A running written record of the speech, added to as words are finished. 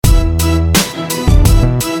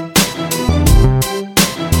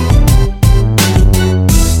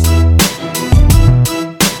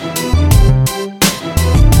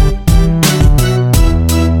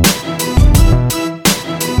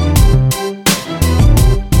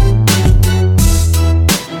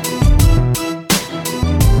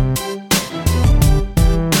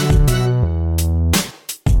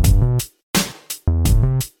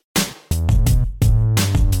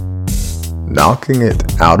knocking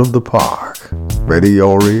it out of the park. Ready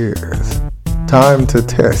your ears. Time to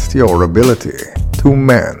test your ability to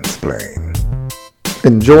mansplain.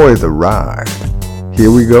 Enjoy the ride. Here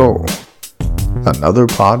we go. Another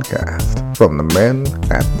podcast from the men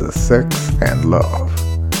at the Sex and Love.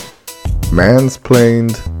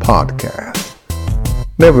 Mansplained Podcast.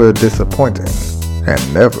 Never disappointing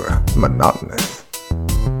and never monotonous.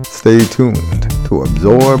 Stay tuned to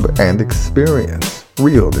absorb and experience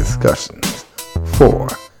real discussions for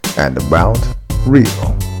and about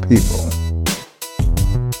real people.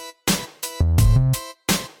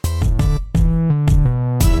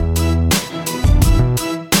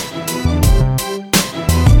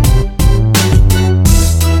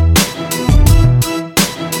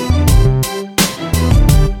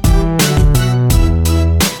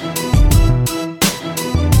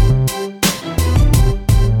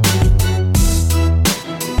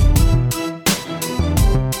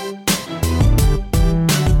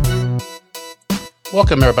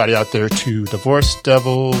 Welcome everybody out there to Divorce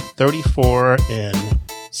Devil 34 and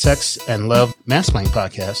Sex and Love Mansplaining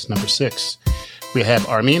Podcast number 6. We have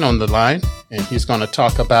Armin on the line, and he's going to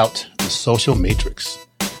talk about the social matrix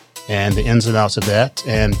and the ins and outs of that.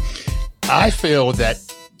 And I feel that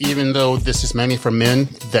even though this is mainly for men,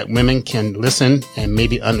 that women can listen and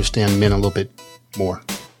maybe understand men a little bit more.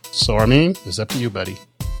 So Armin, it's up to you, buddy.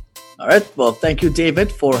 All right. Well, thank you,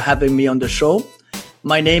 David, for having me on the show.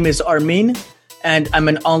 My name is Armin, and I'm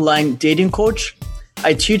an online dating coach.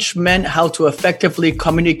 I teach men how to effectively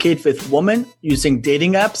communicate with women using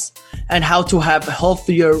dating apps and how to have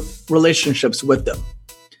healthier relationships with them.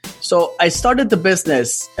 So I started the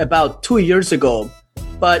business about 2 years ago,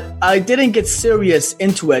 but I didn't get serious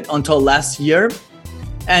into it until last year.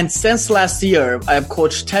 And since last year, I've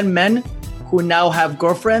coached 10 men who now have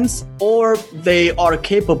girlfriends or they are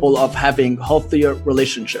capable of having healthier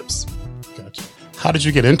relationships. Gotcha. How did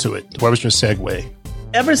you get into it? What was your segue?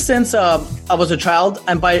 Ever since I was a child,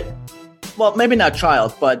 and maybe not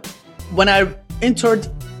child, but when I entered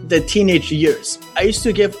the teenage years, I used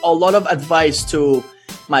to give a lot of advice to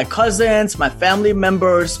my cousins, my family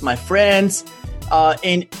members, my friends,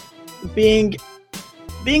 in being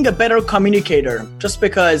a better communicator, just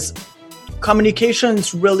because communication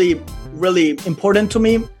is really, really important to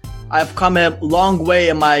me. I've come a long way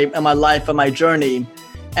in my life and my journey.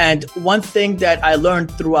 And one thing that I learned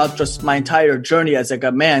throughout just my entire journey as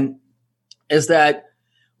a man is that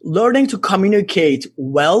learning to communicate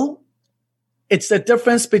well, it's the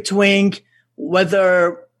difference between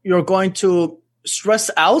whether you're going to stress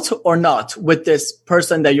out or not with this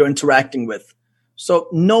person that you're interacting with. So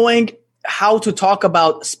knowing how to talk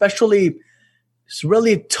about especially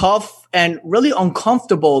really tough and really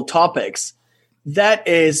uncomfortable topics, that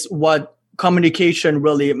is what communication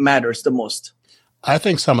really matters the most. I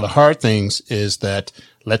think some of the hard things is that,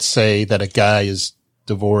 let's say that a guy is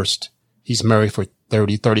divorced. He's married for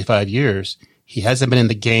 30, 35 years. He hasn't been in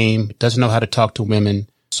the game, doesn't know how to talk to women.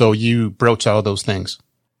 So you broach all those things.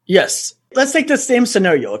 Yes. Let's take the same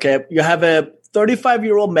scenario. Okay. You have a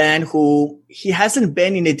 35-year-old man who he hasn't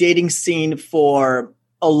been in a dating scene for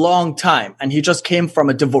a long time, and he just came from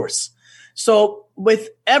a divorce. So with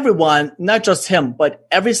everyone, not just him, but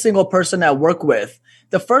every single person I work with,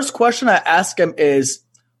 the first question I ask him is,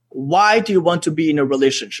 why do you want to be in a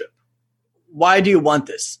relationship? Why do you want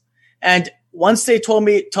this? And once they tell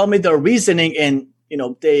me their reasoning, and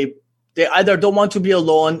they either don't want to be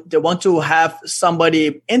alone, they want to have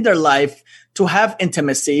somebody in their life to have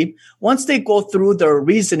intimacy. Once they go through their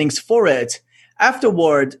reasonings for it,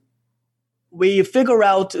 afterward, we figure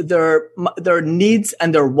out their needs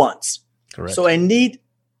and their wants. Correct. So a need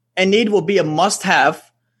will be a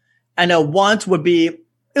must-have, and a want would be,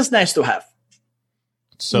 it's nice to have.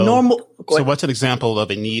 So what's an example of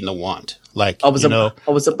a need and a want? Like, I was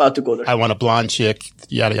about to go there. I want a blonde chick,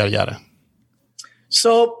 yada, yada, yada.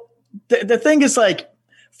 So the thing is, like,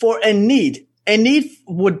 for a need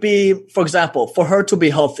would be, for example, for her to be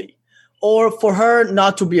healthy or for her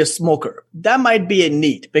not to be a smoker. That might be a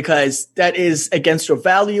need because that is against your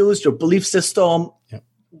values, your belief system, yep,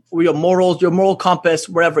 your morals, your moral compass,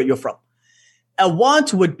 wherever you're from. A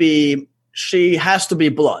want would be, she has to be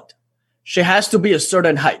blonde. She has to be a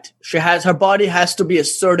certain height. Her body has to be a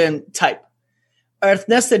certain type. Her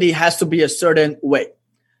ethnicity has to be a certain way.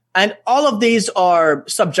 And all of these are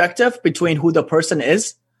subjective between who the person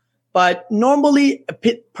is. But normally a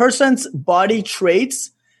person's body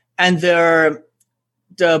traits and the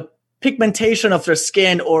pigmentation of their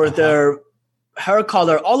skin or their hair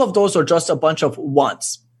color, all of those are just a bunch of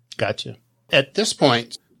wants. Gotcha. At this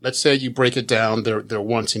point, let's say you break it down, their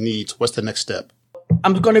wants and needs. What's the next step?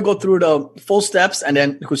 I'm going to go through the full steps and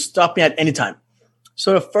then you could stop me at any time.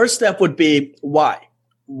 So the first step would be why?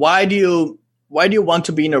 Why do you want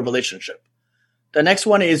to be in a relationship? The next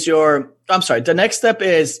one is the next step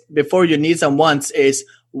is before your needs and wants is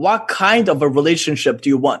what kind of a relationship do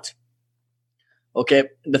you want? Okay.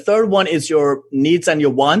 The third one is your needs and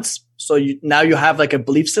your wants. So now you have like a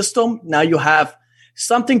belief system. Now you have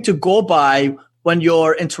something to go by when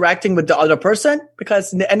you're interacting with the other person,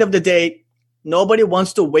 because in the end of the day, nobody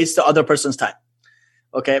wants to waste the other person's time.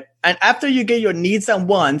 Okay. And after you get your needs and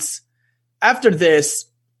wants, after this,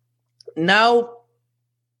 now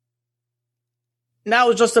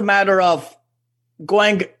it's just a matter of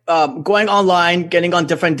going online, getting on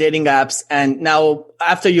different dating apps. And now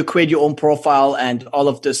after you create your own profile and all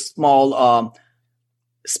of the small,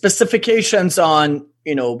 specifications on,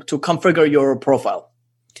 to configure your profile.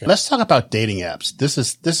 Okay. Let's talk about dating apps. This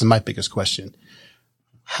is my biggest question.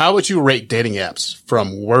 How would you rate dating apps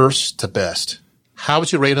from worst to best? How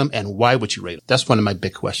would you rate them and why would you rate them? That's one of my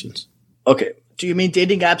big questions. Okay. Do you mean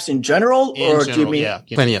dating apps in general? Do you mean? Yeah.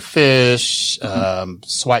 Plenty of fish,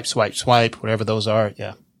 swipe, whatever those are.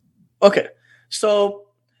 Yeah. Okay. So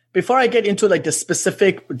before I get into like the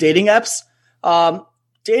specific dating apps,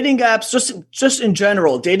 just in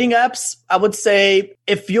general, dating apps, I would say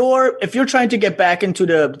if you're trying to get back into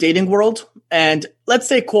the dating world, and let's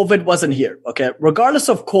say COVID wasn't here, okay, regardless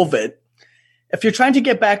of COVID, if you're trying to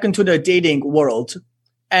get back into the dating world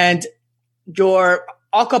and you're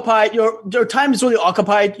occupied, your time is really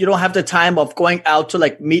occupied, you don't have the time of going out to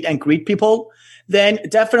like meet and greet people, then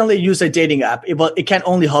definitely use a dating app. It can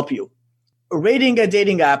only help you. Rating a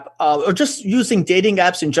dating app, or just using dating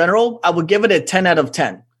apps in general, I would give it a 10 out of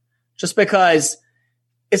 10. Just because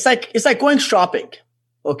it's like going shopping.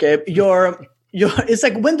 Okay. It's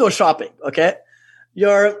like window shopping. Okay.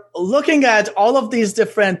 You're looking at all of these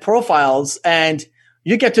different profiles and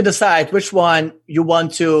you get to decide which one you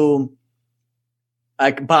want to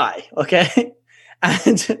like buy. Okay.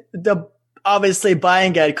 And obviously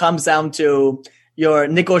buying it comes down to your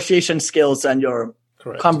negotiation skills and your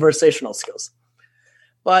conversational skills.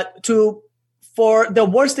 But for the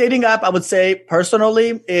worst dating app, I would say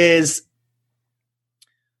personally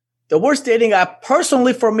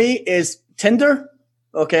for me is Tinder.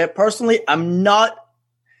 Okay. Personally, I am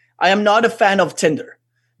not a fan of Tinder.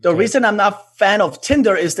 The reason I'm not a fan of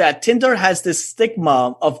Tinder is that Tinder has this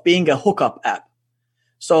stigma of being a hookup app.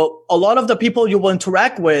 So a lot of the people you will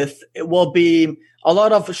interact with, it will be a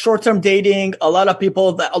lot of short-term dating, a lot of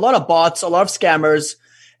bots, a lot of scammers.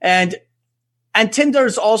 And Tinder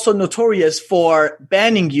is also notorious for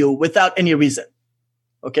banning you without any reason.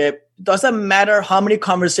 Okay. Doesn't matter how many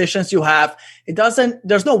conversations you have.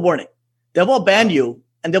 There's no warning. They will ban you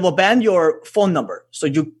and they will ban your phone number. So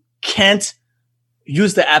you can't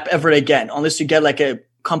use the app ever again unless you get like a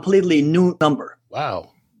completely new number.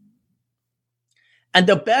 Wow. And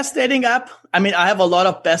the best dating app, I have a lot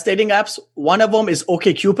of best dating apps. One of them is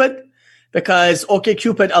OkCupid, because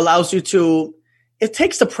OkCupid allows you it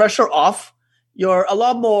takes the pressure off. It's a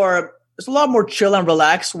lot more chill and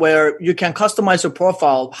relaxed, where you can customize your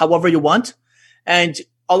profile however you want. And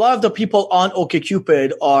a lot of the people on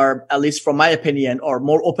OkCupid are, at least from my opinion, are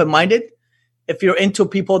more open-minded. If you're into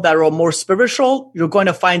people that are more spiritual, you're going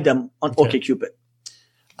to find them on OkCupid.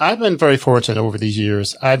 I've been very fortunate over these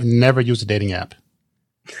years. I've never used a dating app.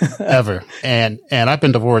 Ever. And I've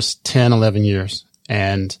been divorced 10, 11 years.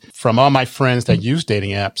 And from all my friends that use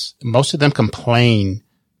dating apps, most of them complain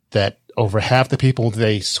that over half the people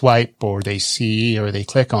they swipe or they see or they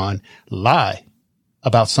click on lie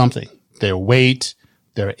about something. Their weight,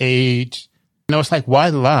 their age. It's like, why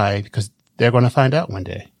lie? Because they're going to find out one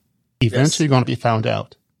day. Eventually, you're going to be found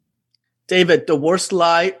out. David, the worst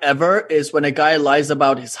lie ever is when a guy lies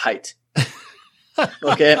about his height.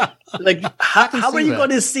 Okay. Like, how are you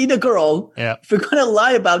going to see the girl if you're going to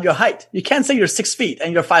lie about your height? You can't say you're 6 feet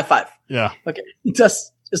and you're 5'5". Yeah. Okay.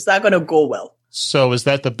 It's not going to go well. So is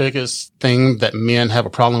that the biggest thing that men have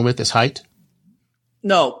a problem with, is height?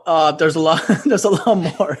 No, there's a lot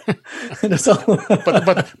more.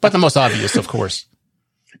 but the most obvious, of course.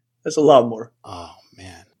 There's a lot more. Oh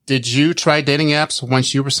man. Did you try dating apps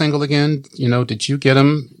once you were single again? Did you get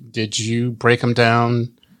them? Did you break them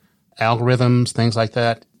down? Algorithms, things like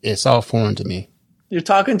that. It's all foreign to me. You're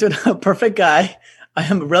talking to the perfect guy. I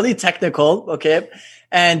am really technical. Okay.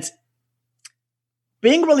 And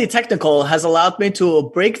being really technical has allowed me to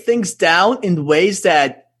break things down in ways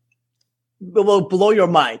that will blow your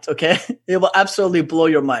mind. Okay. It will absolutely blow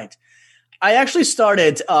your mind. I actually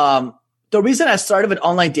started, the reason I started with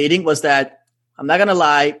online dating was that, I'm not going to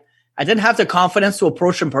lie, I didn't have the confidence to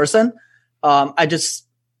approach in person.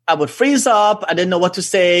 I would freeze up. I didn't know what to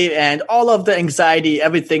say, and all of the anxiety,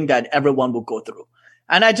 everything that everyone would go through.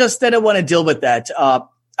 And I just didn't want to deal with that.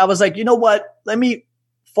 I was like, you know what? Let me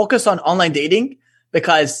focus on online dating,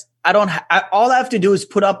 because all I have to do is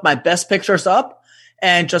put up my best pictures up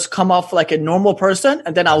and just come off like a normal person,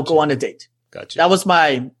 and then I'll go on a date. Gotcha. That was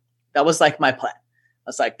like my plan. I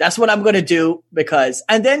was like, that's what I'm going to do,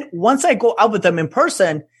 and then once I go out with them in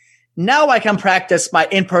person, now I can practice my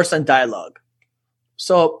in-person dialogue.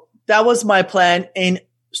 So that was my plan.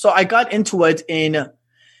 So I got into it the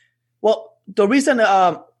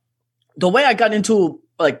way I got into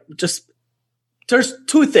there's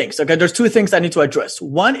two things. Okay. There's two things I need to address.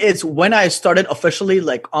 One is when I started officially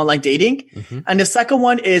like online dating. Mm-hmm. And the second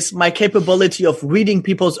one is my capability of reading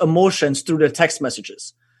people's emotions through their text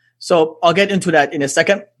messages. So I'll get into that in a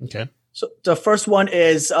second. Okay. So the first one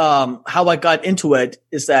is, how I got into it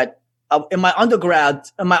is that in my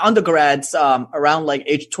undergrads, around like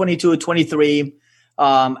age 22, 23,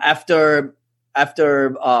 after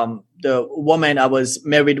the woman I was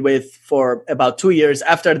married with for about 2 years.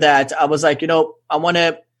 After that, I was like, I don't want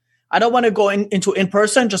to go into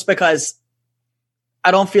in-person just because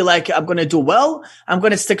I don't feel like I'm going to do well. I'm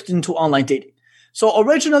going to stick into online dating. So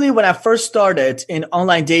originally, when I first started in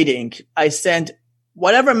online dating, I sent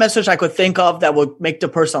whatever message I could think of that would make the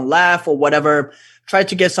person laugh or whatever, try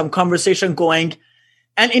to get some conversation going.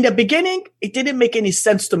 And in the beginning, it didn't make any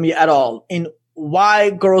sense to me at all in why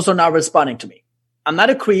girls are not responding to me. I'm not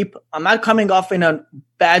a creep. I'm not coming off in a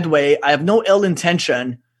bad way. I have no ill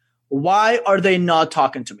intention. Why are they not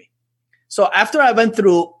talking to me? So after I went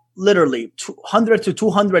through literally 100 to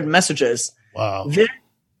 200 messages, wow.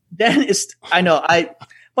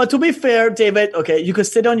 But to be fair, David, okay, you could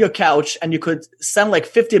sit on your couch and you could send like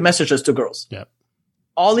 50 messages to girls. Yep.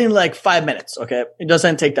 All in like 5 minutes. Okay. It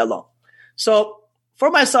doesn't take that long. So for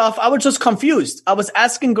myself, I was just confused. I was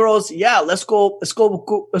asking girls, let's go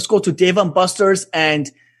to Dave & Buster's and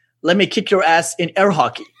let me kick your ass in air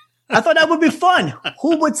hockey. I thought that would be fun.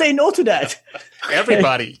 Who would say no to that?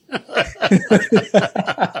 Everybody.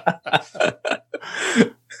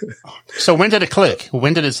 So when did it click?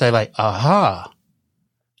 When did it say like, aha?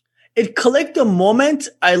 It clicked the moment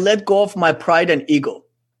I let go of my pride and ego.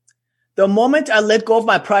 The moment I let go of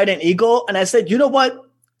my pride and ego, and I said, you know what?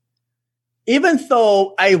 Even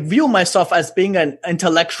though I view myself as being an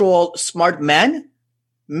intellectual, smart man,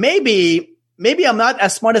 maybe I'm not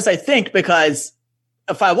as smart as I think, because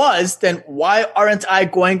if I was, then why aren't I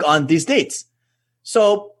going on these dates?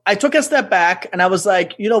 So I took a step back and I was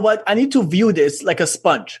like, you know what? I need to view this like a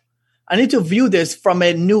sponge. I need to view this from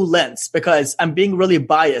a new lens, because I'm being really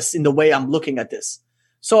biased in the way I'm looking at this.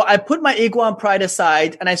 So I put my ego and pride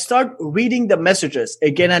aside and I start reading the messages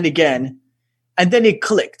again and again. And then it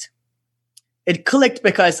clicked. It clicked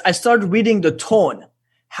because I started reading the tone,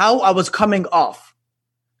 how I was coming off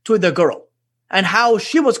to the girl and how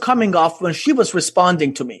she was coming off when she was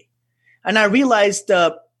responding to me. And I realized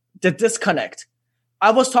the disconnect.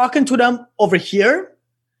 I was talking to them over here,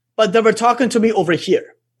 but they were talking to me over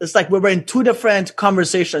here. It's like we were in two different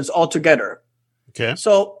conversations altogether. Okay.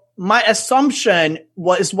 So my assumption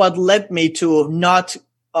is what led me to not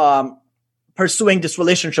pursuing this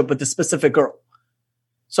relationship with this specific girl.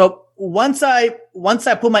 So once I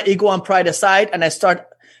put my ego and pride aside and I start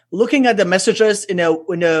looking at the messages with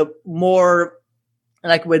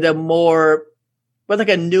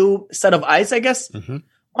a new set of eyes, I guess. Mm-hmm.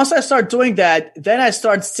 Once I start doing that, then I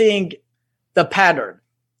start seeing the pattern.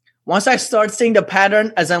 Once I start seeing the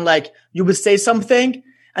pattern, as in like you would say something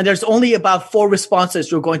and there's only about 4 responses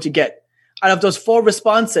you're going to get. Out of those 4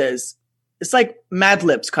 responses, it's like Mad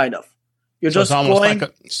Libs kind of. You're just going.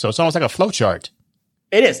 So it's almost like a flow chart.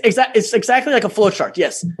 It is. It's exactly like a flow chart.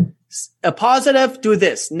 Yes. A positive, do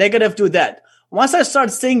this. Negative, do that. Once I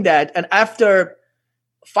start seeing that, and after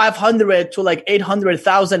 500 to like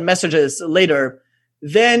 800,000 messages later,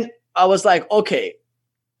 then I was like, okay,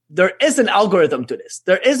 there is an algorithm to this.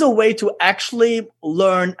 There is a way to actually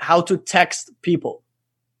learn how to text people.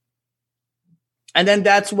 And then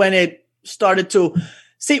that's when it started to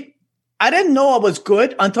see. I didn't know I was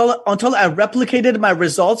good until I replicated my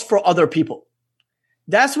results for other people.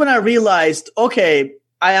 That's when I realized, okay,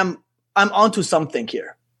 I'm onto something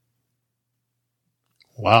here.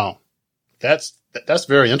 Wow. That's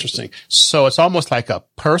very interesting. So it's almost like a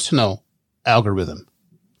personal algorithm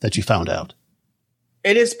that you found out.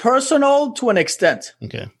 It is personal to an extent.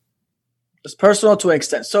 Okay. It's personal to an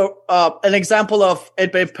extent. So an example of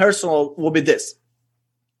it being personal will be this.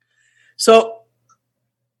 So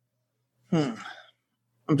I'm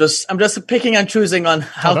just picking and choosing on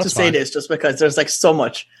how to say this just because there's like so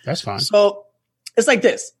much. That's fine. So it's like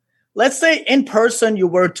this. let's say in person you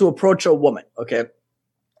were to approach a woman, okay?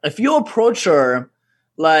 If you approach her,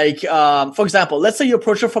 like, for example, let's say you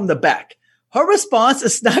approach her from the back, her response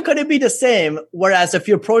is not going to be the same. Whereas if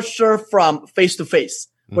you approach her from face to face,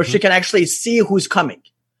 where she can actually see who's coming,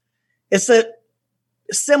 it's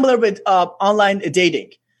similar with online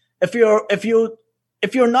dating. If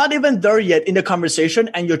you're not even there yet in the conversation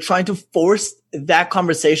and you're trying to force that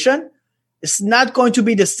conversation, it's not going to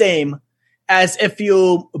be the same as if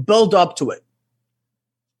you build up to it.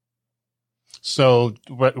 So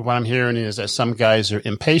what I'm hearing is that some guys are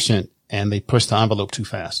impatient and they push the envelope too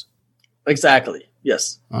fast. Exactly.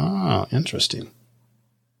 Yes. Oh, interesting.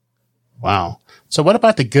 Wow. So what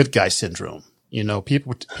about the good guy syndrome? You know,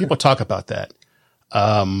 people talk about that.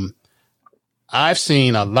 I've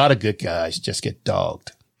seen a lot of good guys just get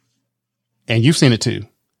dogged, and you've seen it too.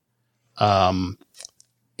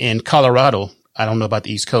 In Colorado, I don't know about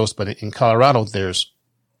the East Coast, but in Colorado, there's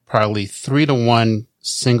probably 3-to-1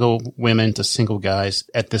 single women to single guys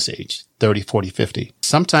at this age, 30, 40, 50.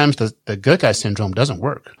 Sometimes the good guy syndrome doesn't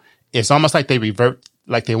work. It's almost like they revert,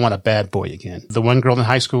 like they want a bad boy again. The one girl in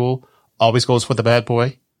high school always goes for the bad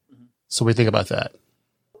boy. So what do you think about that?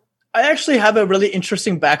 I actually have a really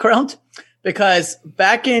interesting background because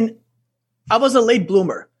I was a late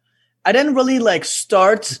bloomer. I didn't really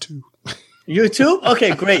start. You too?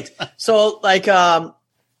 Okay, great. So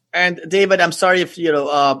and David, I'm sorry if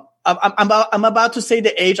I'm about to say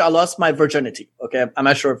the age I lost my virginity. Okay, I'm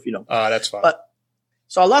not sure if you know. That's fine.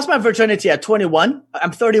 So I lost my virginity at 21.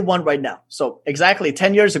 I'm 31 right now. So exactly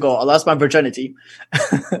 10 years ago, I lost my virginity,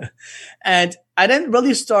 and I didn't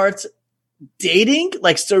really start dating,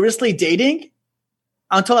 seriously dating,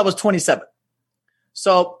 until I was 27.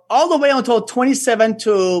 So all the way until 27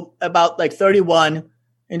 to about 31,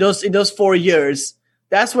 in those 4 years,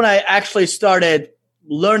 that's when I actually started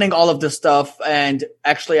learning all of this stuff and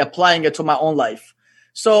actually applying it to my own life.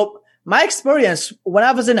 So my experience when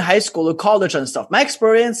I was in high school or college and stuff, my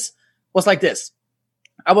experience was like this.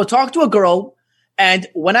 I would talk to a girl, and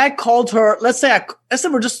when I called her, let's say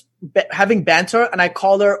we're just having banter, and I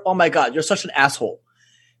called her, "Oh my God, you're such an asshole."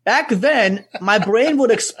 Back then, my brain would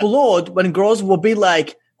explode when girls would be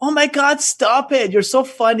like, "Oh my God, stop it. You're so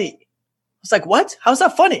funny." I was like, "What? How's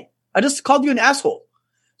that funny? I just called you an asshole."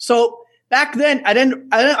 So back then, I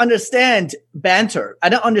didn't understand banter. I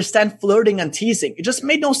didn't understand flirting and teasing. It just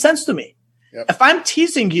made no sense to me. Yep. If I'm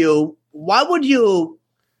teasing you, why would you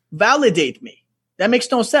validate me? That makes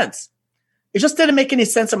no sense. It just didn't make any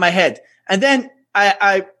sense in my head. And then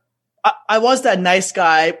I was that nice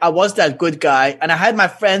guy. I was that good guy. And I had my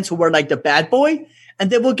friends who were like the bad boy, and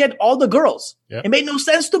they would get all the girls. Yep. It made no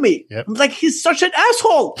sense to me. Yep. I'm like, he's such an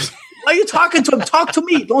asshole. Why are you talking to him? Talk to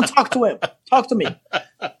me. Don't talk to him. Talk to me.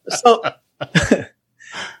 So,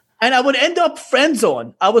 and I would end up friend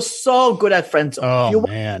zone. I was so good at friend zone. Oh, if you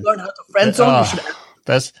man. want to learn how to friend zone, you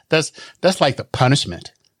should. That's like the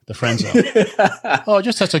punishment, the friend zone. Oh,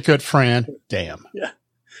 you're such a good friend. Damn. Yeah.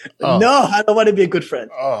 Oh. No, I don't want to be a good friend.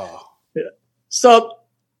 Oh. Yeah. So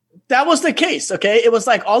that was the case. Okay. It was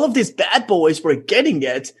like all of these bad boys were getting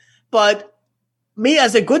it, but me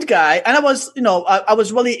as a good guy, and I was, I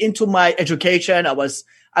was really into my education.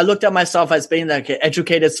 I looked at myself as being like an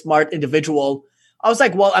educated, smart individual. I was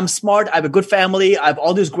like, well, I'm smart. I have a good family. I have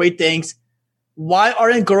all these great things. Why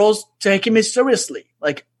aren't girls taking me seriously?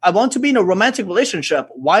 Like, I want to be in a romantic relationship.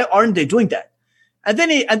 Why aren't they doing that? And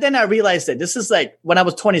then I realized that this is like when I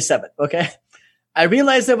was 27. Okay. I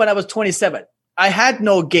realized that when I was 27, I had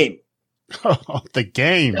no game. Oh, the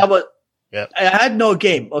game. I had no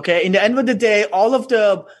game. Okay. In the end of the day, all of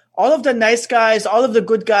the nice guys, all of the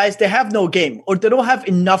good guys, they have no game, or they don't have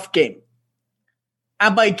enough game.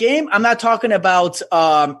 And by game, I'm not talking about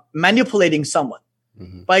manipulating someone.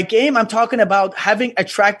 Mm-hmm. By game, I'm talking about having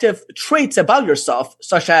attractive traits about yourself,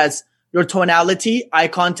 such as your tonality, eye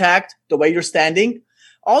contact, the way you're standing.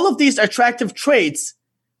 All of these attractive traits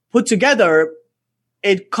put together,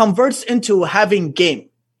 it converts into having game.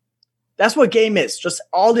 That's what game is. Just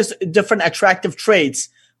all these different attractive traits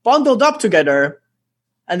bundled up together,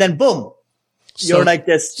 and then boom, you're like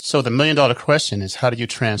this. So the $1 million question is, how do you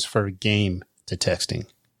transfer game to texting?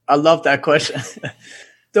 I love that question.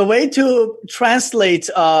 The way to translate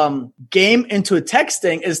game into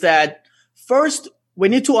texting is that first we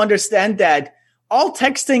need to understand that all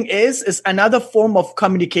texting is another form of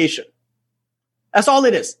communication. That's all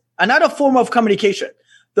it is. Another form of communication.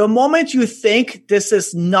 The moment you think this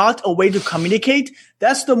is not a way to communicate,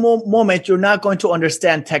 that's the moment you're not going to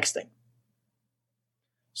understand texting.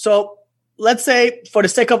 So let's say, for the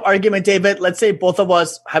sake of argument, David, let's say both of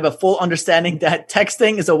us have a full understanding that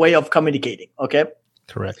texting is a way of communicating. Okay.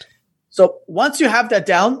 Correct. So once you have that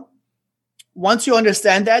down, once you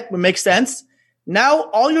understand that, it makes sense. Now,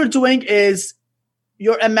 all you're doing is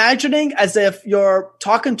you're imagining as if you're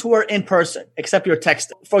talking to her in person, except you're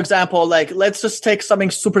texting. For example, like, let's just take something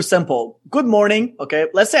super simple. Good morning. Okay.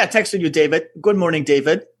 Let's say I texted you, David. Good morning,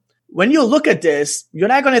 David. When you look at this, you're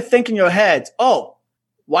not going to think in your head, oh,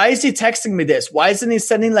 why is he texting me this? Why isn't he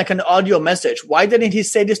sending like an audio message? Why didn't he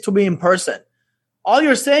say this to me in person? All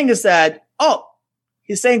you're saying is that, oh,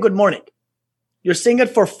 he's saying good morning. You're seeing it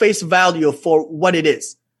for face value for what it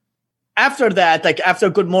is. After that, like after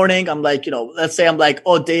good morning, I'm like, let's say I'm like,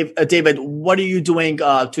 oh, David, what are you doing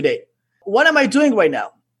today? What am I doing right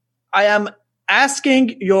now? I'm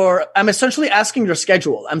essentially asking your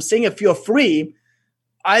schedule. I'm seeing if you're free,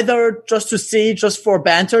 either just for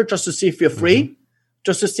banter, just to see if you're free,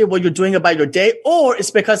 just to see what you're doing about your day, or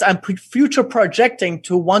it's because I'm future projecting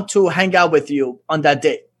to want to hang out with you on that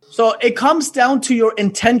day. So it comes down to your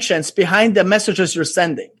intentions behind the messages you're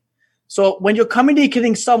sending. So when you're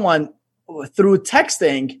communicating someone through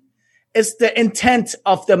texting, it's the intent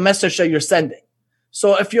of the message that you're sending.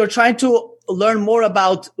 So if you're trying to learn more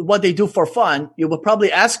about what they do for fun, you will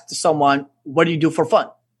probably ask someone, what do you do for fun?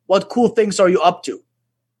 What cool things are you up to?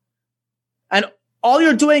 And all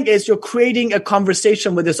you're doing is you're creating a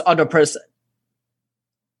conversation with this other person.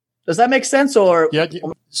 Does that make sense? Or yeah.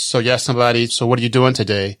 So you ask somebody, so what are you doing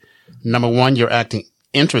today? Number one, you're acting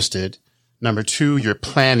interested. Number two, you're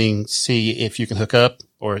planning, see if you can hook up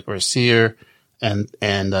or see her and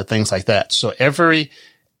things like that. So every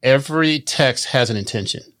text has an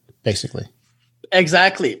intention, basically.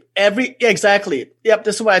 Exactly. Exactly. Yep.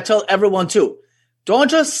 This is what I tell everyone too. Don't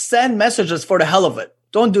just send messages for the hell of it.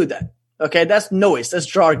 Don't do that. Okay. That's noise. That's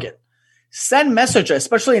jargon. Send messages,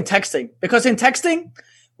 especially in texting, because in texting,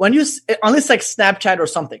 unless like Snapchat or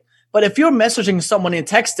something, but if you're messaging someone in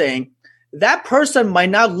texting, that person might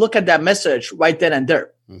not look at that message right then and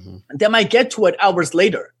there. Mm-hmm. They might get to it hours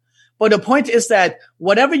later. But the point is that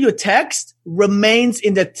whatever you text remains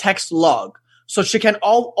in the text log. So she can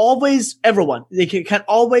they can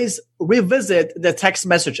always revisit the text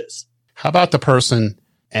messages. How about the person,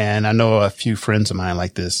 and I know a few friends of mine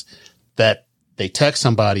like this, that they text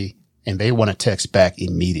somebody and they want to text back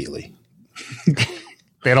immediately.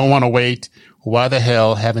 They don't want to wait. Why the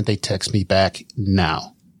hell haven't they text me back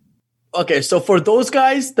now? Okay, so for those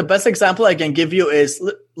guys, the best example I can give you is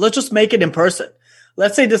let's just make it in person.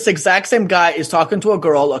 Let's say this exact same guy is talking to a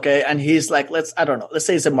girl, okay, and he's like, let's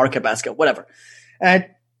say it's a market basket, whatever. And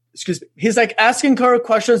he's like asking her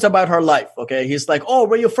questions about her life, okay? He's like, oh,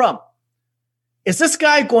 where are you from? Is this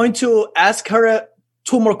guy going to ask her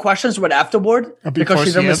 2 more questions right afterward because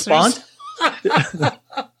she didn't respond?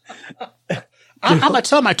 I'm going to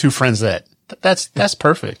tell my 2 friends that. That's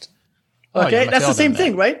perfect. Okay, that's the same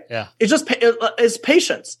thing, right? Yeah. It's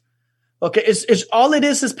patience. Okay, it's all it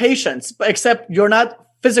is patience, but except you're not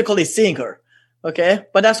physically seeing her. Okay,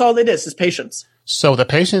 but that's all it is patience. So the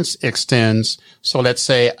patience extends. So let's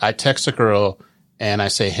say I text a girl and I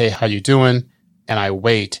say, hey, how you doing? And I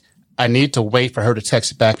wait. I need to wait for her to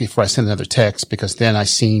text back before I send another text because then I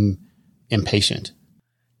seem impatient.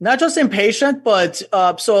 Not just impatient, but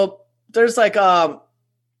so there's like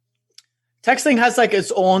texting has like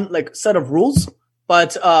its own like set of rules,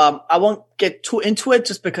 but I won't get too into it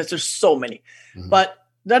just because there's so many. Mm-hmm. But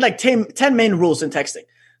there are like 10 main rules in texting.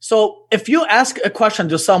 So if you ask a question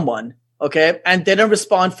to someone, okay, and they don't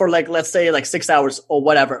respond for like, let's say like 6 hours or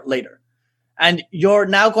whatever later, and you're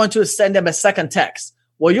now going to send them a second text,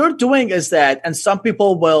 what you're doing is that, and some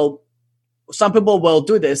people will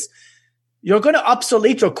do this, you're going to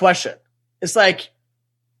obsolete your question. It's like,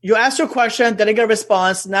 you ask your question, then you get a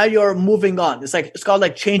response. Now you're moving on. It's called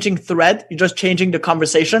like changing thread. You're just changing the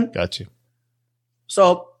conversation. Got you.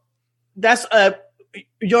 So that's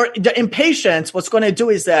the impatience. What's going to do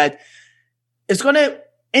is that it's going to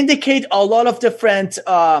indicate a lot of different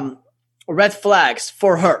red flags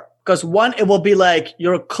for her. Because one, it will be like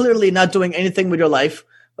you're clearly not doing anything with your life.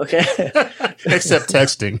 Okay, except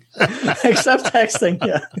texting. Except texting.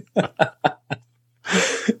 Yeah.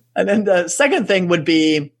 And then the second thing would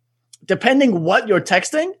be, depending what you're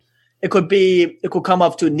texting, it could come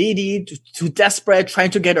off too needy, too desperate,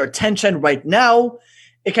 trying to get her attention right now.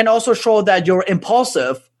 It can also show that you're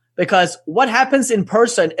impulsive, because what happens in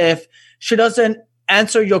person if she doesn't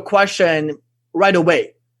answer your question right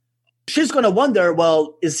away? She's going to wonder,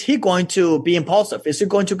 well, is he going to be impulsive? Is he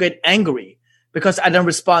going to get angry because I didn't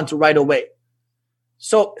respond right away?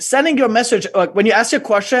 So sending your message, like when you ask your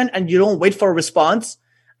question and you don't wait for a response,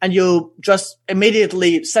 and you just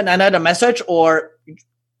immediately send another message, or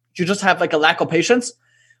you just have like a lack of patience.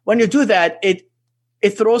 When you do that, it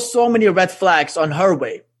throws so many red flags on her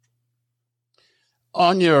way.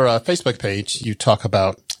 On your Facebook page, you talk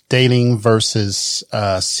about dating versus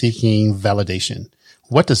seeking validation.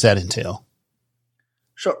 What does that entail?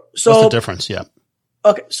 Sure. So what's the difference? Yeah.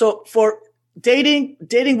 Okay. So for dating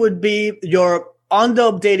would be you're on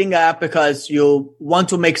the dating app because you want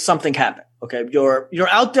to make something happen. Okay. You're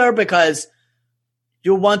out there because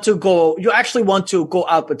you actually want to go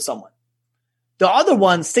out with someone. The other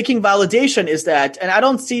one, seeking validation, is that, and I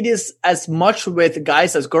don't see this as much with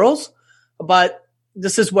guys as girls, but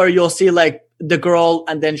this is where you'll see like the girl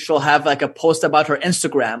and then she'll have like a post about her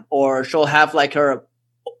Instagram, or she'll have like her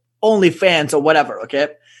OnlyFans or whatever. Okay.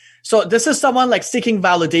 So this is someone like seeking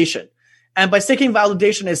validation. And by seeking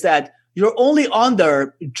validation is that you're only on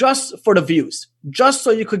there just for the views, just so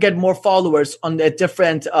you could get more followers on the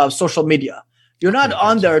different social media. You're not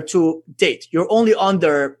on there to date. You're only on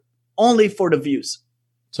there only for the views.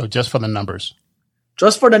 So just for the numbers.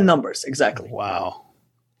 Just for the numbers, exactly. Wow.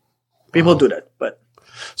 People do that, but.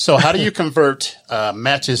 So how do you convert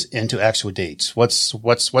matches into actual dates? What's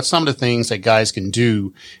some of the things that guys can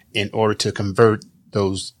do in order to convert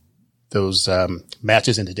those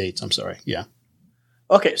matches into dates? I'm sorry. Yeah.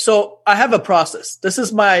 Okay, so I have a process. This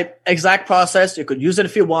is my exact process. You could use it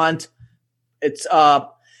if you want. It's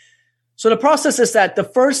so the process is that the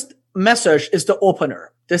first message is the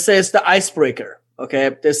opener. This is the icebreaker.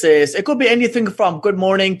 Okay, it could be anything from good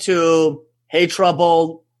morning to hey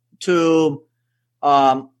trouble to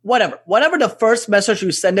whatever the first message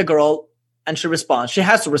you send a girl and she responds. She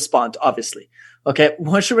has to respond, obviously. Okay,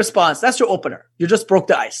 when she responds, that's your opener. You just broke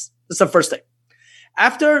the ice. That's the first thing.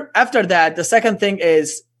 After that, the second thing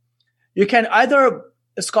is you can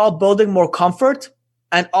it's called building more comfort,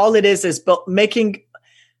 and all it is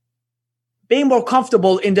being more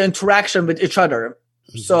comfortable in the interaction with each other.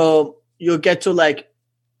 Mm-hmm. So you get to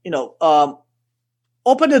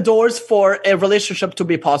open the doors for a relationship to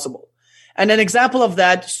be possible. And an example of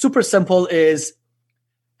that, super simple, is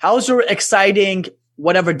how's your exciting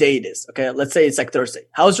whatever day it is? Okay, let's say it's like Thursday.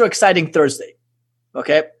 How's your exciting Thursday?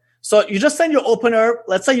 Okay. So you just send your opener.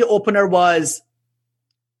 Let's say your opener was,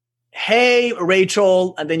 hey,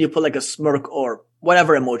 Rachel, and then you put like a smirk or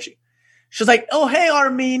whatever emoji. She's like, oh, hey,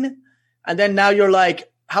 Armin. And then now you're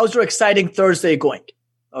like, how's your exciting Thursday going?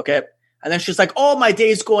 Okay. And then she's like, oh, my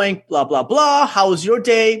day's going, blah, blah, blah. How's your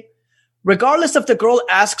day? Regardless if the girl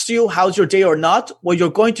asks you how's your day or not, what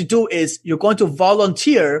you're going to do is you're going to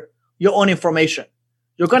volunteer your own information.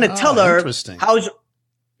 You're going to tell her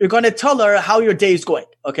you're going to tell her how your day is going.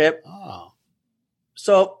 Okay. Oh.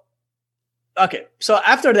 So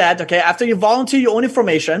after that, okay, after you volunteer your own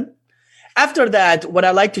information, after that, what I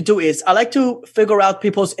like to do is I like to figure out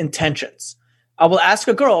people's intentions. I will ask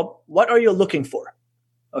a girl, what are you looking for?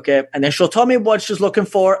 Okay. And then she'll tell me what she's looking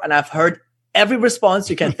for. And I've heard every response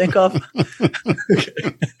you can think of.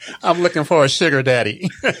 I'm looking for a sugar daddy.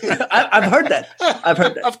 I've heard that.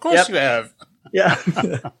 Of course you have. Yeah.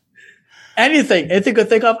 Anything you could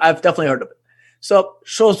think of, I've definitely heard of it. So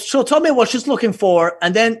she'll tell me what she's looking for,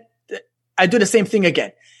 and then I do the same thing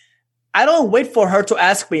again. I don't wait for her to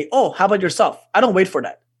ask me, oh, how about yourself? I don't wait for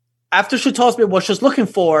that. After she tells me what she's looking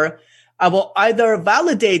for, I will either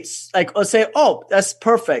validate, or say, oh, that's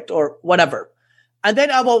perfect, or whatever. And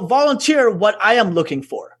then I will volunteer what I am looking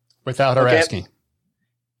for. Without her asking.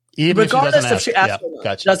 Even regardless if she asks me or not.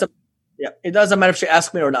 Gotcha. It doesn't matter if she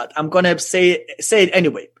asks me or not. I'm going to say it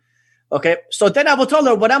anyway. Okay. So then I will tell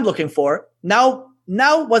her what I'm looking for. Now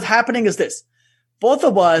what's happening is this. Both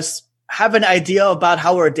of us have an idea about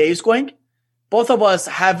how our day is going. Both of us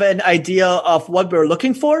have an idea of what we're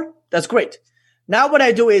looking for. That's great. Now what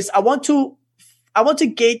I do is I want to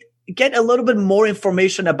get a little bit more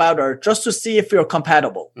information about her just to see if we're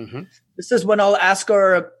compatible. Mm-hmm. This is when I'll ask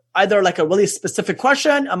her either like a really specific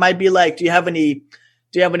question. I might be like, do you have any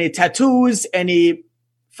tattoos, any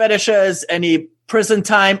fetishes, any prison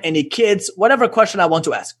time, any kids, whatever question I want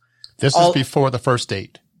to ask. This is before the first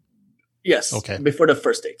date. Yes. Okay. Before the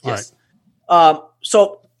first date. All yes. Right.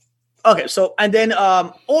 And then,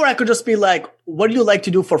 or I could just be like, what do you like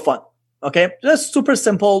to do for fun? Okay. That's super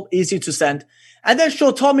simple, easy to send. And then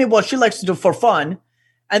she'll tell me what she likes to do for fun.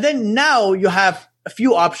 And then now you have a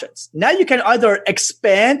few options. Now you can either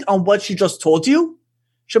expand on what she just told you.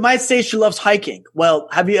 She might say she loves hiking. Well,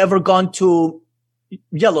 have you ever gone to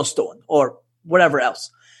Yellowstone or whatever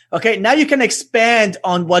else? Okay. Now you can expand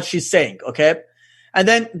on what she's saying. Okay. And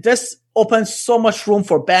then this opens so much room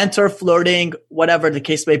for banter, flirting, whatever the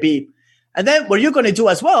case may be. And then what you're going to do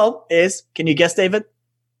as well is, can you guess, David?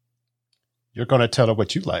 You're going to tell her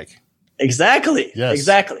what you like. Exactly. Yes.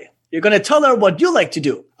 Exactly. You're going to tell her what you like to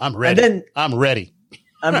do. I'm ready. And then I'm ready.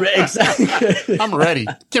 Exactly. I'm ready.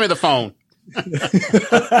 Give me the phone.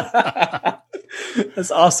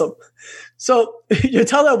 That's awesome. So you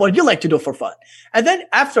tell her what you like to do for fun. And then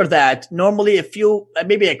after that, normally if you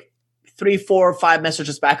maybe like 3, 4, 5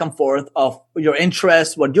 messages back and forth of your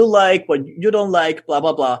interests, what you like, what you don't like, blah,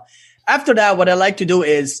 blah, blah. After that, what I like to do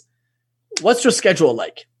is, what's your schedule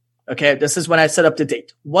like? Okay. This is when I set up the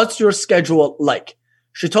date. What's your schedule like?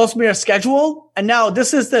 She tells me her schedule. And now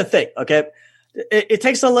this is the thing. Okay. It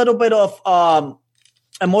takes a little bit of,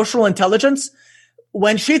 emotional intelligence.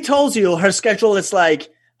 When she tells you her schedule, it's like,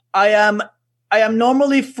 I am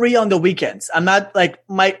normally free on the weekends. I'm not like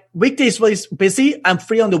my weekdays really busy. I'm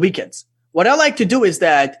free on the weekends. What I like to do is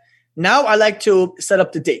that now I like to set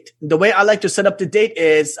up the date. The way I like to set up the date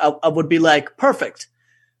is I would be like, perfect.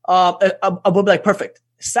 I would be like, perfect.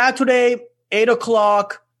 Saturday,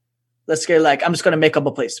 8:00. Let's get like, I'm just going to make up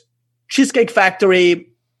a place. Cheesecake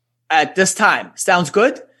Factory at this time. Sounds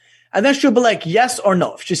good? And then she'll be like, yes or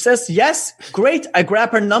no. If she says yes, great. I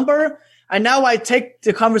grab her number. And now I take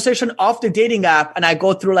the conversation off the dating app and I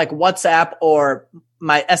go through like WhatsApp or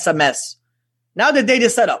my SMS. Now the date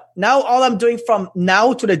is set up. Now all I'm doing from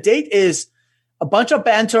now to the date is a bunch of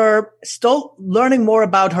banter, still learning more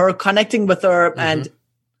about her, connecting with her. Mm-hmm. And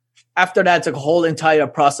after that, it's a whole entire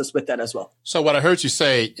process with that as well. So what I heard you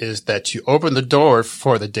say is that you open the door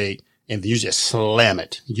for the date and you just slam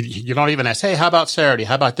it. You don't even ask, hey, how about Saturday?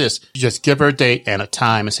 How about this? You just give her a date and a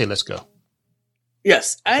time and say, let's go.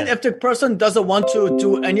 Yes. And if the person doesn't want to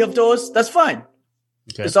do any of those, that's fine.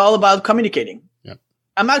 Okay. It's all about communicating. Yep.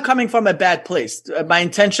 I'm not coming from a bad place. My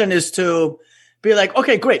intention is to be like,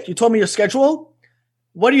 okay, great. You told me your schedule.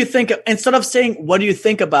 What do you think? Instead of saying, what do you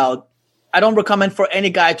think about? I don't recommend for any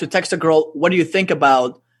guy to text a girl, what do you think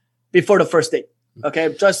about before the first date?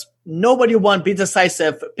 Okay. Just know what you want. Be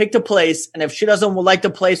decisive. Pick the place. And if she doesn't like the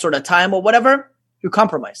place or the time or whatever, you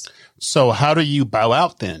compromise. So how do you bow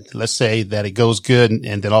out then? Let's say that it goes good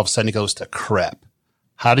and then all of a sudden it goes to crap.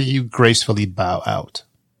 How do you gracefully bow out?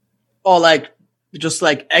 Oh, like just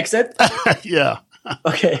like exit? Yeah.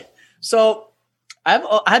 Okay. So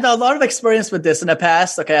I had a lot of experience with this in the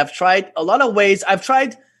past. Okay. I've tried a lot of ways. I've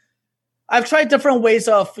tried different ways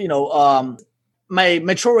of, my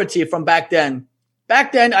maturity from back then.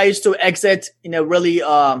 Back then I used to exit in a really,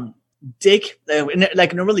 dick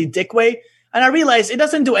way. And I realized it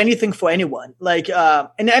doesn't do anything for anyone. Like,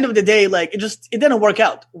 in the end of the day, like it didn't work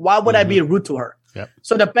out. Why would I be rude to her? Yep.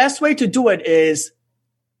 So the best way to do it is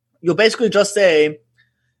you basically just say,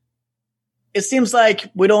 it seems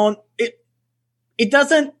like it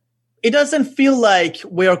doesn't feel like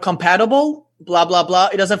we're compatible, blah, blah, blah.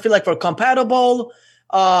 It doesn't feel like we're compatible.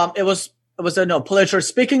 It was a pleasure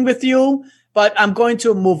speaking with you, but I'm going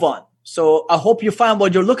to move on. So I hope you find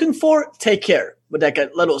what you're looking for. Take care. With like a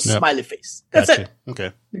little smiley face. That's it.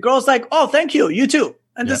 Okay. The girl's like, oh, thank you. You too.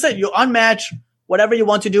 And that's it. You unmatch whatever you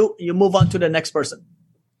want to do. You move on to the next person.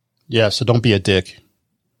 Yeah. So don't be a dick.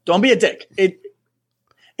 Don't be a dick. It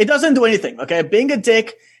doesn't do anything. Okay. Being a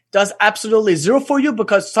dick does absolutely zero for you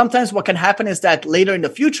because sometimes what can happen is that later in the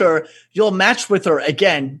future, you'll match with her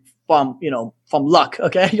again from luck.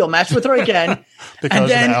 Okay. You'll match with her again. Because of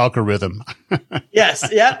the algorithm. Yes.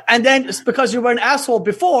 Yeah. And then it's because you were an asshole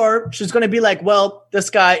before, she's going to be like, well, this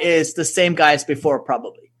guy is the same guy as before,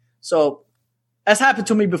 probably. So that's happened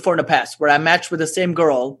to me before in the past where I matched with the same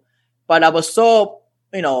girl, but I was so,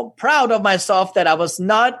 proud of myself that I was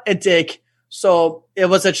not a dick. So it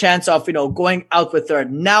was a chance of, going out with her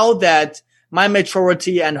now that my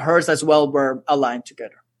maturity and hers as well were aligned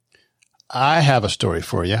together. I have a story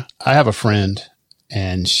for you. I have a friend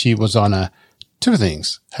and she was on two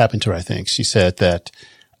things happened to her, I think. She said that,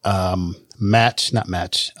 what's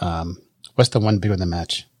the one bigger than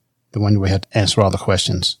Match? The one where we had to answer all the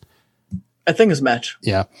questions. I think it's Match.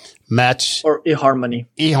 Yeah. Match. Or eHarmony.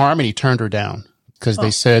 eHarmony turned her down because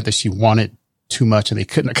they said that she wanted too much and they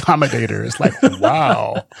couldn't accommodate her. It's like,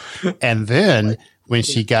 wow. And then when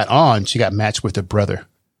she got matched with her brother.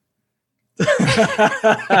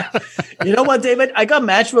 You know what, David? I got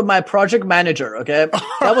matched with my project manager. Okay.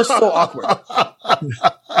 That was so awkward.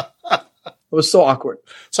 It was so awkward.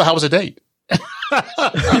 So how was the date?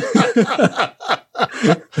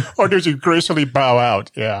 Or did you gracefully bow out?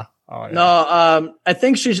 Yeah. Oh, yeah. No, I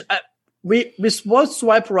think we both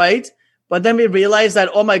swipe right, but then we realized that,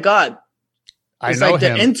 oh my God, it's like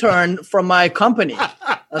the intern from my company.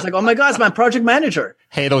 I was like, oh my God, it's my project manager.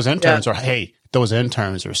 Hey, those interns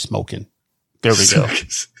are smoking. There we go.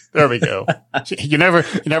 There we go. You never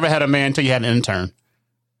had a man until you had an intern.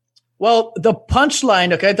 Well, the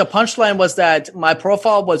punchline was that my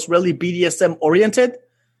profile was really BDSM oriented.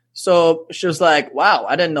 So she was like, wow,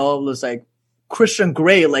 I didn't know it was like Christian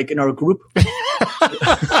Grey, like in our group.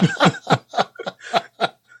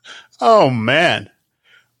 Oh man.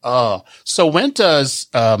 So when does,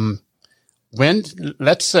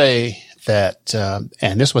 let's say that,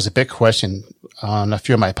 and this was a big question on a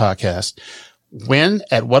few of my podcasts,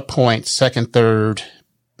 at what point, second, third,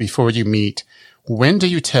 before you meet, when do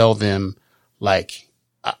you tell them like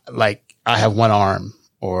I have one arm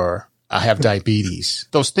or I have diabetes?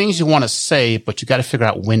 Those things you want to say, but you got to figure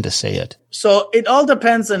out when to say it. So it all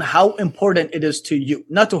depends on how important it is to you,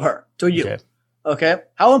 not to her, to you. Okay.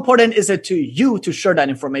 How important is it to you to share that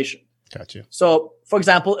information? Gotcha. So, for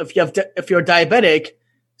example, if you're diabetic,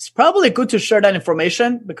 it's probably good to share that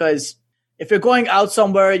information, because if you're going out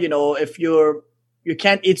somewhere, if you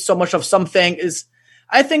can't eat so much of something,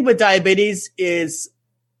 I think with diabetes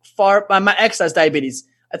my ex has diabetes.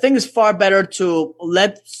 I think it's far better to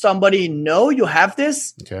let somebody know you have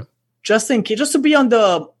this, just in case, just to be on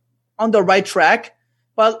the right track.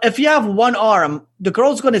 But if you have one arm, the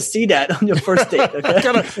girl's going to see that on your first date. Okay?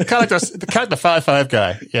 kind of like the 5'5"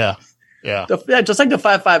 guy. Yeah. Yeah. Just like the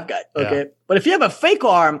 5'5" guy. Okay. Yeah. But if you have a fake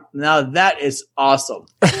arm, now that is awesome.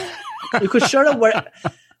 You could share it where,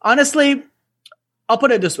 honestly, I'll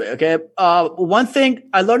put it this way. Okay. One thing,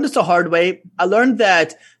 I learned this the hard way. I learned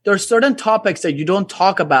that there are certain topics that you don't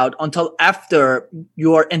talk about until after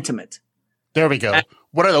you are intimate. There we go.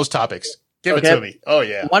 What are those topics? Give it to me. Oh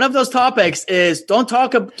yeah. One of those topics is don't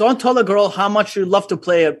tell a girl how much you love to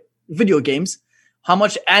play video games, how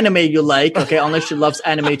much anime you like. Okay. Unless she loves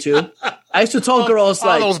anime too. I used to tell girls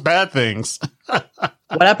all those bad things.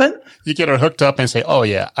 What happened? You get her hooked up and say, oh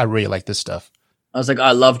yeah, I really like this stuff. I was like,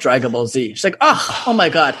 I love Dragon Ball Z. She's like, oh my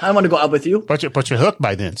God, I want to go out with you. But you're hooked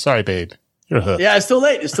by then. Sorry, babe. You're hooked. Yeah, it's too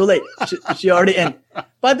late. She already in.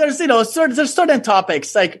 But there's, there's certain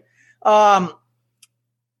topics like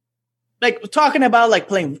talking about like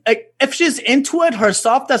playing, like if she's into it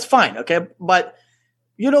herself, that's fine. Okay. But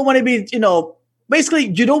you don't want to be, basically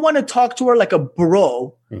you don't want to talk to her like a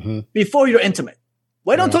bro before you're intimate.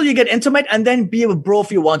 Wait until you get intimate and then be a bro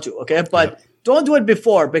if you want to. Okay. But don't do it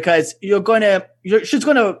before, because she's going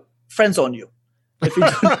to friend zone you. If you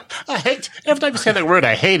I hate, every time you say that word,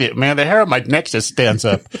 I hate it, man. The hair on my neck just stands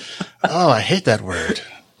up. Oh, I hate that word.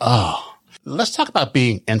 Oh, let's talk about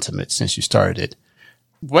being intimate since you started it.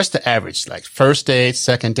 What's the average? Like first date,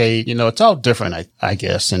 second date, it's all different, I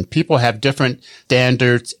guess. And people have different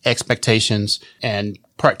standards, expectations. And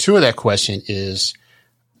part two of that question is,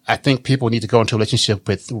 I think people need to go into a relationship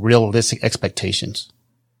with realistic expectations.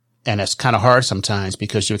 And it's kind of hard sometimes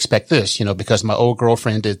because you expect this, because my old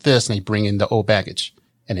girlfriend did this and they bring in the old baggage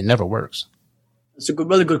and it never works. It's a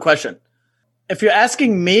really good question. If you're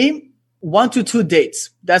asking me, 1 to 2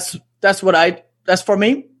 dates, that's for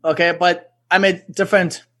me. Okay. But I'm a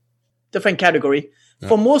different category. Yeah.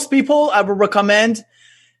 For most people, I would recommend,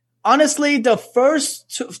 honestly, the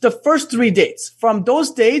first 3 dates. From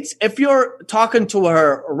those dates, if you're talking to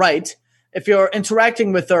her right, if you're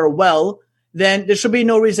interacting with her well, then there should be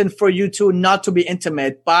no reason for you to not to be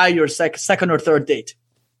intimate by your second or third date.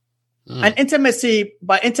 And by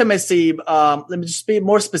intimacy, let me just be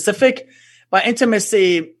more specific. By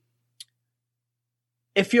intimacy,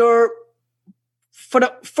 if you're for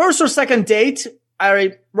the first or second date,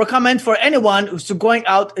 I recommend for anyone who's going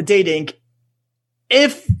out dating,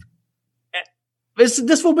 if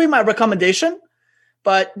this will be my recommendation,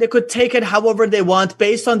 but they could take it however they want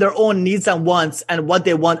based on their own needs and wants and what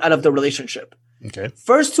they want out of the relationship. Okay.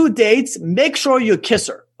 First 2 dates, make sure you kiss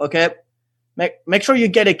her. Okay. Make sure you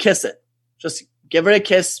get a kiss it. Just give her a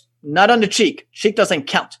kiss, not on the cheek. Cheek doesn't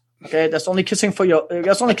count. Okay. That's only kissing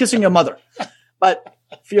your mother. But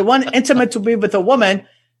if you want intimate to be with a woman,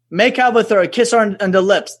 make out with her, kiss her on the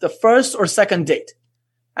lips, the first or second date.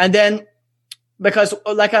 And then, because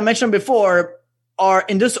like I mentioned before, or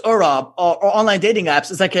in this era, or online dating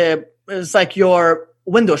apps, it's like your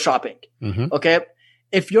window shopping. Okay.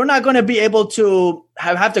 If you're not going to be able to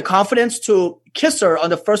have the confidence to kiss her on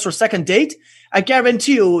the first or second date, I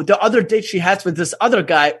guarantee you the other date she has with this other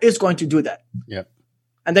guy is going to do that. Yep.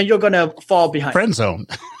 And then you're going to fall behind. Friend zone.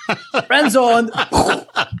 Friend zoned.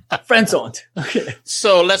 Friend zoned. Okay.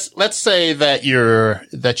 So let's say that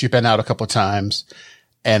you've been out a couple of times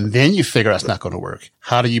and then you figure out it's not going to work.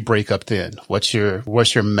 How do you break up then? What's your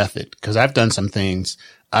method? Because I've done some things.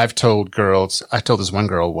 I told this one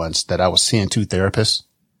girl once that I was seeing 2 therapists,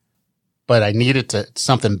 but I needed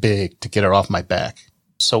something big to get her off my back.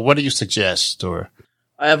 So what do you suggest? Or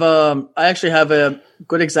I actually have a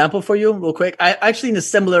good example for you real quick. I actually in a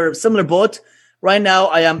similar boat. Right now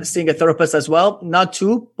I am seeing a therapist as well. Not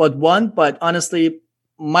 2, but 1, but honestly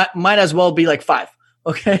might as well be like 5.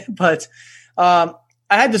 Okay. But,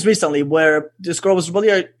 I had this recently where this girl was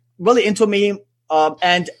really, really into me.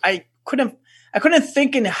 And I couldn't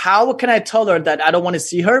think in how can I tell her that I don't want to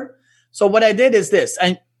see her. So what I did is this,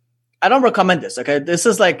 and I don't recommend this. Okay. This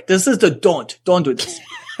is the don't do this.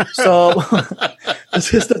 So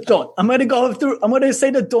this is the don't. I'm going to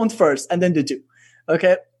say the don't first and then the do.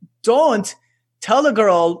 Okay. Don't tell a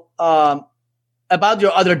girl, about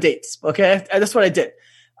your other dates. Okay. And that's what I did.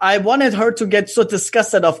 I wanted her to get so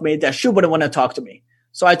disgusted of me that she wouldn't want to talk to me.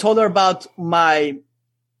 So I told her about my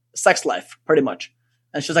sex life pretty much.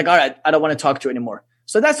 And she's like, all right, I don't want to talk to you anymore.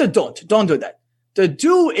 So that's a don't. Don't do that. The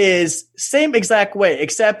do is same exact way,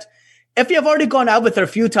 except if you have already gone out with her a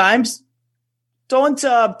few times, don't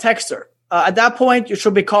text her. At that point, you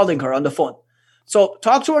should be calling her on the phone. So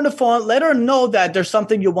talk to her on the phone. Let her know that there's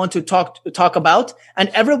something you want to talk about. And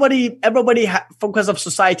everybody, because of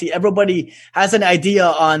society, everybody has an idea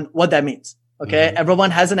on what that means. Okay. Mm-hmm.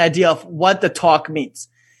 Everyone has an idea of what the talk means.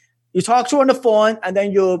 You talk to her on the phone and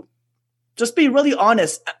then you just be really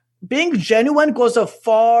honest. Being genuine goes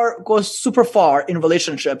super far in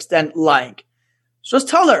relationships than lying. So just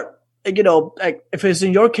tell her, like if it's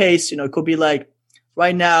in your case, it could be like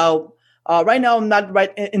right now I'm not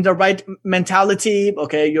right in the right mentality.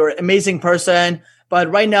 Okay. You're an amazing person,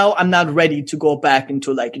 but right now I'm not ready to go back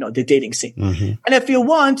into the dating scene. Mm-hmm. And if you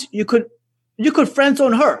want, you could friend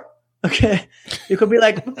zone her. Okay. You could be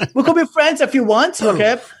like, we could be friends if you want.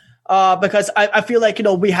 Okay. Because I feel like,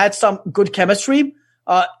 we had some good chemistry.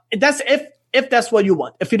 That's if that's what you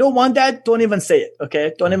want. If you don't want that, don't even say it.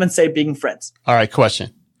 Okay. Don't even say being friends. All right.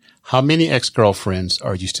 Question. How many ex-girlfriends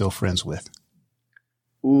are you still friends with?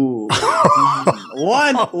 Ooh.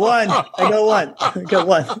 One. I got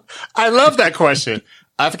one. I love that question.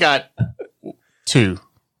 I've got 2.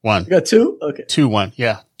 1. You got 2? Okay. 2, 1.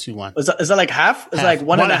 Yeah. 2, 1. Is that like half? Is it like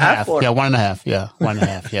one and a half? Or? Yeah, 1.5. Yeah.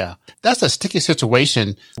 1.5. Yeah. That's a sticky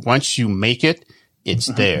situation. Once you make it, it's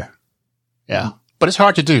mm-hmm. there. Yeah. Mm-hmm. But it's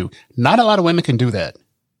hard to do. Not a lot of women can do that.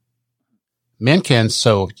 Men can.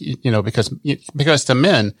 So, because to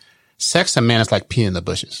men, sex to men is like peeing in the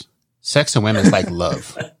bushes. Sex to women is like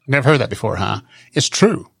love. Never heard that before, huh? It's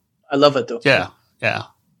true. I love it though. Yeah. Yeah.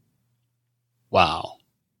 Wow.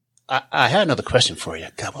 I had another question for you.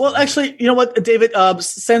 Well, actually, you know what, David,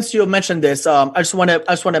 since you mentioned this, I just want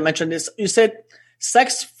to mention this. You said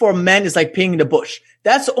sex for men is like peeing in the bush.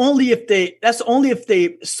 That's only if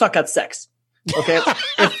they suck at sex. Okay.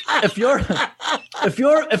 if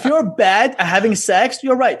you're bad at having sex,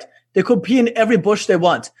 you're right. They could pee in every bush they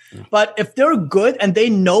want. But if they're good and they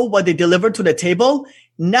know what they deliver to the table,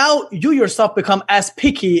 now you yourself become as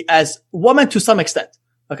picky as women to some extent.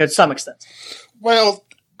 Okay. To some extent. Well,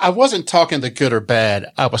 I wasn't talking the good or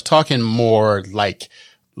bad. I was talking more like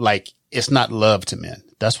it's not love to men.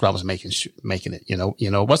 That's what I was making it,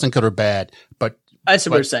 it wasn't good or bad, but I see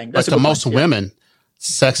what you're saying. But to most women,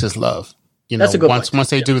 sex is love. That's a good point. Once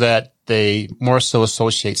they do that, they more so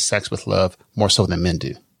associate sex with love more so than men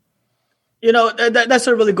do. That's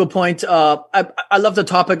a really good point. I love the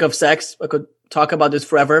topic of sex. I could talk about this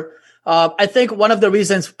forever. I think one of the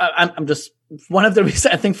reasons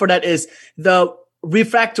I think for that is the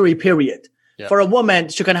refractory period. Yeah. For a woman,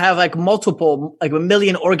 she can have like multiple, like 1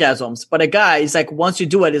 million orgasms. But a guy is like, once you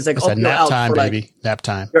do it, it's like, it's you're out. Time, baby. Nap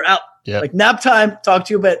time. You're out. Yep. Like nap time. Talk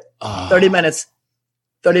to you a bit. 30 minutes.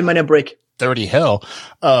 30-minute break. 30 hell.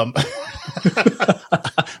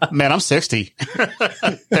 Man, I'm 60.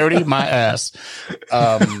 30 my ass.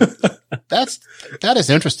 That is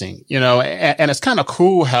interesting, and it's kind of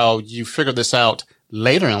cool how you figure this out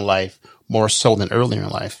later in life more so than earlier in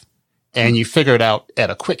life. And you figure it out at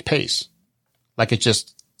a quick pace. Like it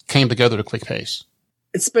just came together at a quick pace.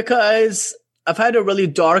 It's because I've had a really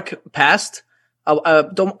dark past. I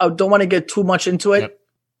don't want to get too much into it. Yep.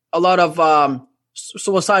 A lot of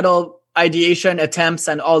suicidal ideation attempts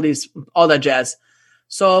and all that jazz.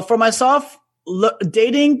 So for myself,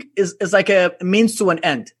 dating is like a means to an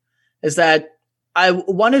end. Is that I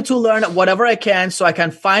wanted to learn whatever I can so I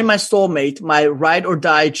can find my soulmate, my ride or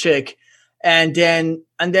die chick, and then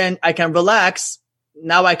I can relax.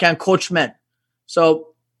 Now I can coach men. So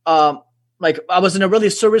like I was in a really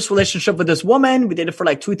serious relationship with this woman. We dated for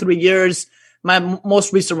like 2-3 years. My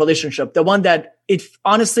most recent relationship, the one that it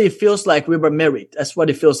honestly feels like we were married. That's what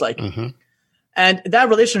it feels like. Mm-hmm. And that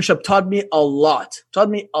relationship taught me a lot.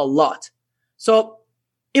 So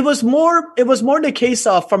it was more the case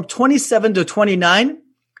of from 27 to 29,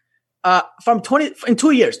 in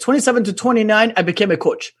 2 years, 27 to 29, I became a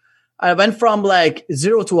coach. I went from like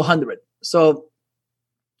 0 to 100. So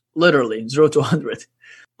literally 0 to 100.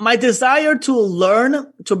 My desire to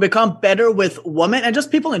learn, to become better with women and just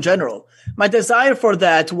people in general. My desire for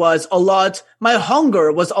that was a lot. My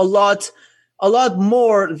hunger was a lot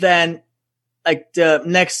more than like the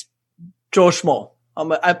next Joe Schmo.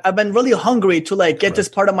 I've been really hungry to like get this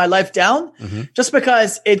part of my life down, just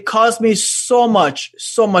because it caused me so much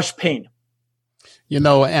pain.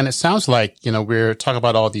 And it sounds like, we're talking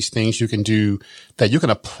about all these things you can do that you can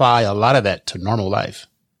apply a lot of that to normal life,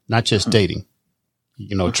 not just dating,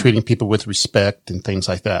 treating people with respect and things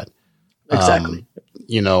like that. Exactly.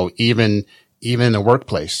 Even in the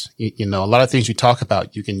workplace, a lot of things you talk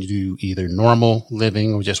about, you can do either normal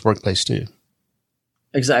living or just workplace too.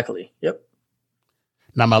 Exactly. Yep.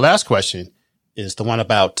 Now, my last question is the one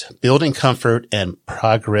about building comfort and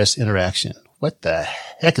progress interaction. What the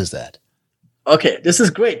heck is that? Okay, this is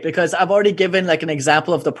great because I've already given like an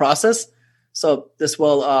example of the process. So this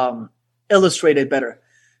will illustrate it better.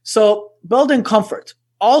 So building comfort.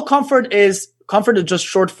 All comfort is just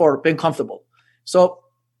short for being comfortable. So,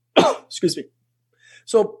 excuse me.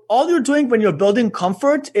 So all you're doing when you're building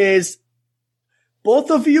comfort is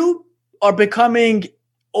both of you are becoming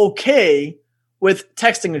okay with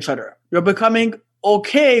texting each other. You're becoming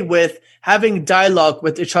okay with having dialogue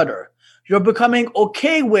with each other. You're becoming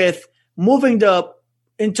okay with moving the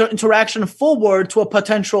interaction forward to a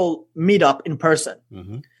potential meetup in person.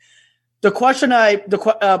 The question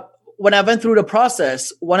when I went through the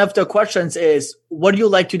process, one of the questions is, what do you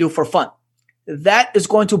like to do for fun? That is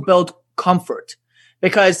going to build comfort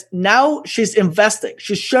because now she's investing.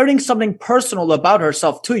 She's sharing something personal about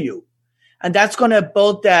herself to you. And that's going to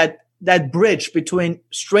build that bridge between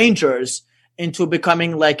strangers into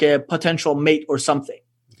becoming like a potential mate or something.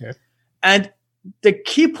 Okay. And the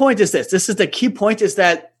key point is this. This is the key point is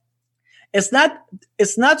that it's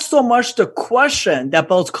not so much the question that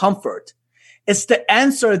builds comfort. It's the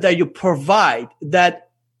answer that you provide, that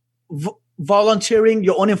volunteering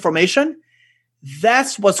your own information.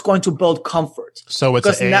 That's what's going to build comfort. So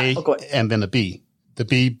it's an A and then a B. The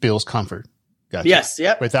B builds comfort. Gotcha. Yes.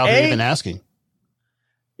 Yeah. Without even asking.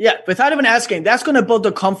 Yeah. Without even asking, that's going to build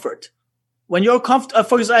the comfort. When you're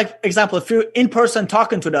for example, if you're in person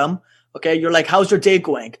talking to them, okay, you're like, how's your day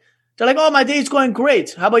going? They're like, oh, my day's going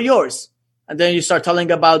great. How about yours? And then you start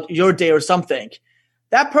telling about your day or something.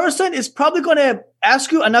 That person is probably going to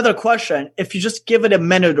ask you another question if you just give it a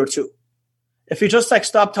minute or two. If you just like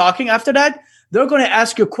stop talking after that, they're going to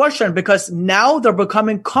ask you a question because now they're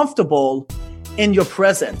becoming comfortable in your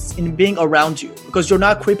presence, in being around you, because you're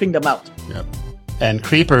not creeping them out. Yep. And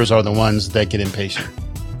creepers are the ones that get impatient.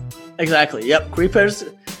 Exactly. Yep. Creepers.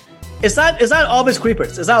 It's not always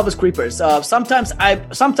creepers. It's not always creepers. Sometimes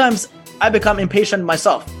I become impatient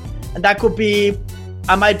myself, and that could be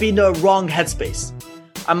I might be in the wrong headspace.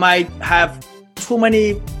 I might have too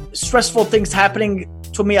many stressful things happening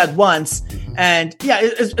to me at once, and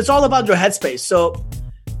it's all about your headspace. So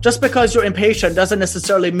just because you're impatient doesn't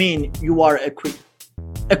necessarily mean you are a creep.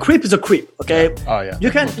 A creep is a creep. Okay. Oh yeah. You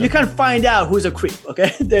can find out who's a creep.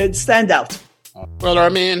 Okay. They stand out. Well,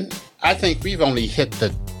 Armin, I think we've only hit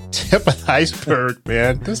the tip of the iceberg,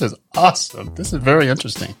 man. This is awesome. This is very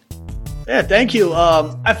interesting. Yeah, thank you.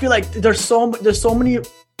 I feel like there's so many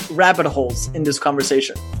rabbit holes in this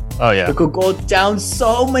conversation. Oh yeah, we could go down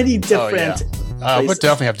so many different. We'll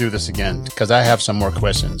definitely have to do this again because I have some more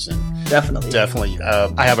questions. And definitely.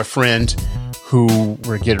 I have a friend who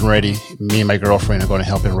we're getting ready. Me and my girlfriend are going to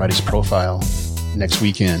help him write his profile next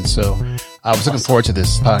weekend. So I was looking forward to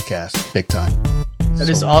this podcast big time. That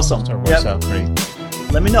is awesome. So it works out great.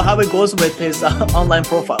 Let me know how it goes with his online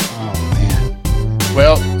profile. Oh, man.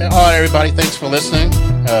 Well, all right, everybody. Thanks for listening.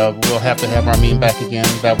 We'll have to have Armin back again.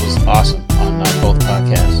 That was awesome on both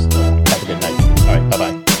podcasts. Have a good night. All right.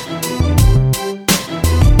 Bye-bye.